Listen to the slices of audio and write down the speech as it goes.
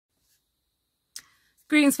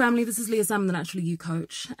Greetings, family. This is Leah, I'm the Natural You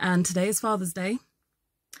Coach, and today is Father's Day.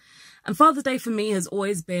 And Father's Day for me has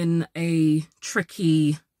always been a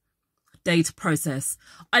tricky day to process.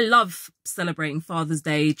 I love celebrating Father's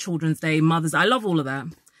Day, Children's Day, Mother's Day. I love all of that.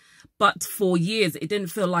 But for years, it didn't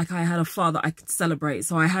feel like I had a father I could celebrate.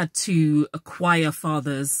 So I had to acquire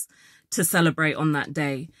fathers to celebrate on that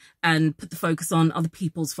day and put the focus on other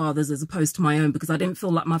people's fathers as opposed to my own, because I didn't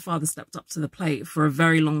feel like my father stepped up to the plate for a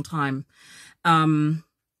very long time.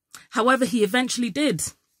 However, he eventually did.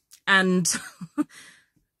 And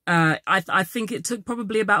I think it took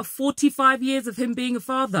probably about 45 years of him being a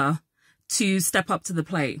father to step up to the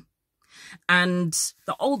plate. And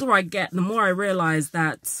the older I get, the more I realize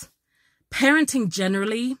that parenting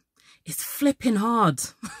generally is flipping hard.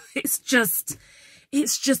 It's just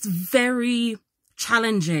very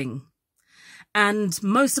challenging. And a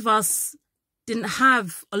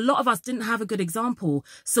lot of us didn't have a good example.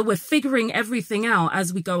 So we're figuring everything out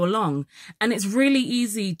as we go along. And it's really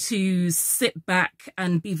easy to sit back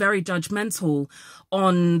and be very judgmental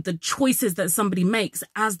on the choices that somebody makes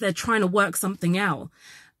as they're trying to work something out.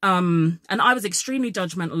 And I was extremely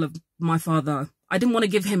judgmental of my father. I didn't want to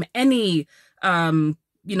give him any,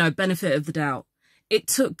 benefit of the doubt. It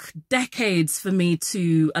took decades for me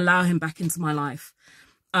to allow him back into my life.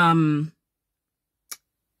 And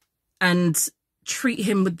treat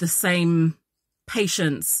him with the same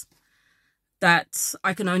patience that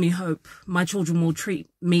I can only hope my children will treat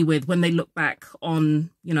me with when they look back on,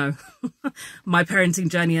 my parenting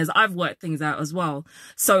journey, as I've worked things out as well.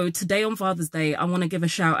 So today on Father's Day, I want to give a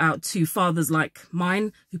shout out to fathers like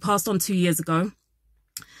mine who passed on 2 years ago.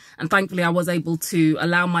 And thankfully, I was able to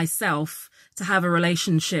allow myself to have a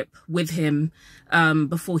relationship with him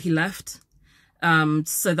before he left,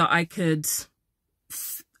 so that I could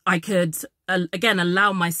again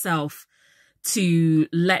allow myself to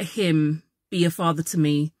let him be a father to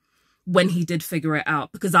me when he did figure it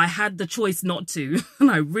out, because I had the choice not to,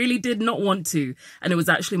 and I really did not want to. And it was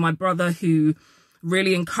actually my brother who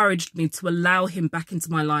really encouraged me to allow him back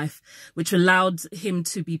into my life, which allowed him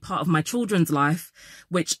to be part of my children's life,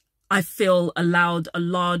 which I feel allowed a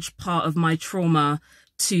large part of my trauma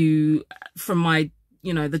from my,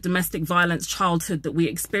 the domestic violence childhood that we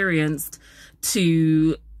experienced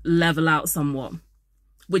to level out somewhat,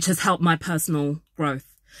 which has helped my personal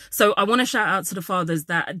growth. So I want to shout out to the fathers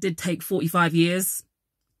that did take 45 years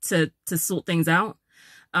to sort things out.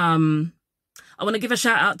 I want to give a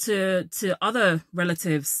shout out to other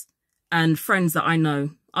relatives and friends that I know,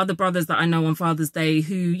 other brothers that I know on Father's Day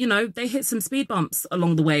who, they hit some speed bumps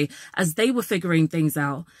along the way as they were figuring things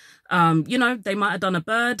out. They might have done a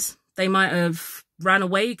bird. They might have ran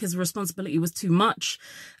away because the responsibility was too much.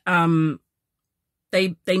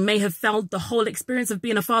 They may have felt the whole experience of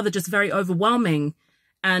being a father just very overwhelming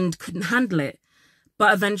and couldn't handle it.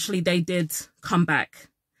 But eventually they did come back.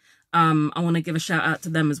 I want to give a shout out to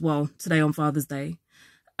them as well today on Father's Day.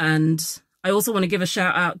 And I also want to give a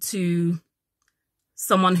shout out to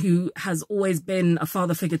someone who has always been a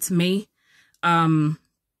father figure to me. And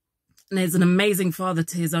is an amazing father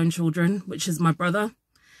to his own children, which is my brother,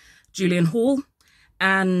 Julian Hall.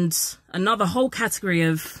 And another whole category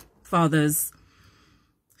of fathers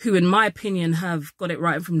who, in my opinion, have got it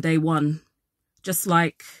right from day one, just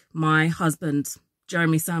like my husband,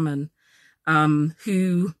 Jeremy Salmon,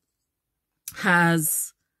 who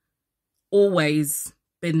has always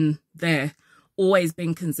been there, always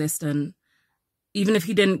been consistent. Even if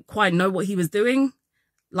he didn't quite know what he was doing,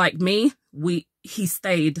 like me, he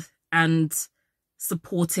stayed and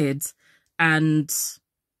supported and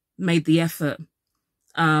made the effort.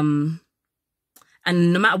 And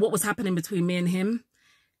no matter what was happening between me and him,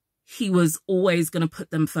 he was always going to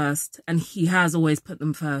put them first, and he has always put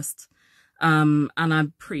them first. And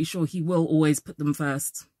I'm pretty sure he will always put them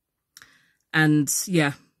first. And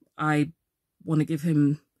yeah, I want to give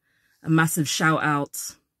him a massive shout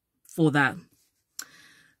out for that.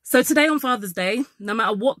 So today on Father's Day, no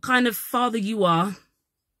matter what kind of father you are,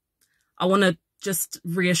 I want to just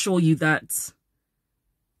reassure you that,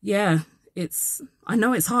 yeah, I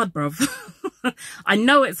know it's hard, bruv. I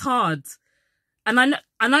know it's hard. And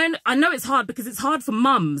I know it's hard because it's hard for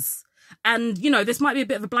mums. And, this might be a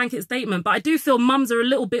bit of a blanket statement, but I do feel mums are a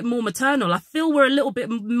little bit more maternal. I feel we're a little bit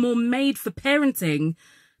more made for parenting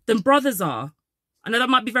than brothers are. I know that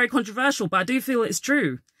might be very controversial, but I do feel it's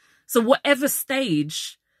true. So whatever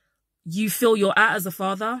stage you feel you're at as a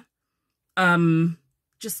father,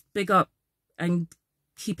 just big up and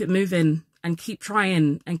keep it moving and keep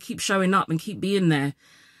trying and keep showing up and keep being there,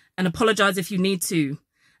 and apologize if you need to.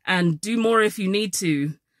 And do more if you need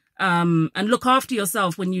to. and look after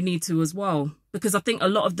yourself when you need to as well. Because I think a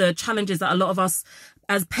lot of the challenges that a lot of us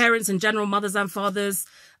as parents in general, mothers and fathers,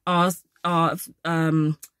 are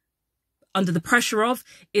under the pressure of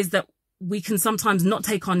is that we can sometimes not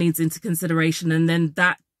take our needs into consideration. And then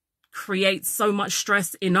that creates so much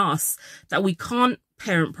stress in us that we can't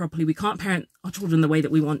parent properly. We can't parent our children the way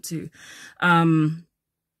that we want to.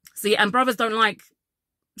 So yeah, and brothers don't like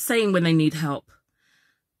saying when they need help.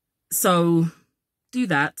 So do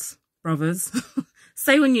that, brothers.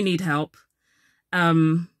 Say when you need help.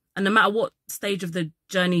 And no matter what stage of the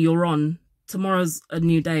journey you're on, tomorrow's a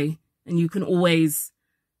new day, and you can always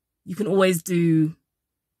do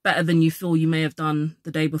better than you feel you may have done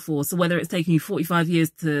the day before. So whether it's taking you 45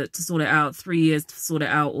 years to sort it out, 3 years to sort it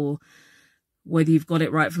out, or whether you've got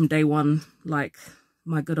it right from day one, like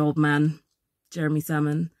my good old man, Jeremy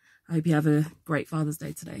Salmon, I hope you have a great Father's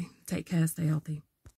Day today. Take care, stay healthy.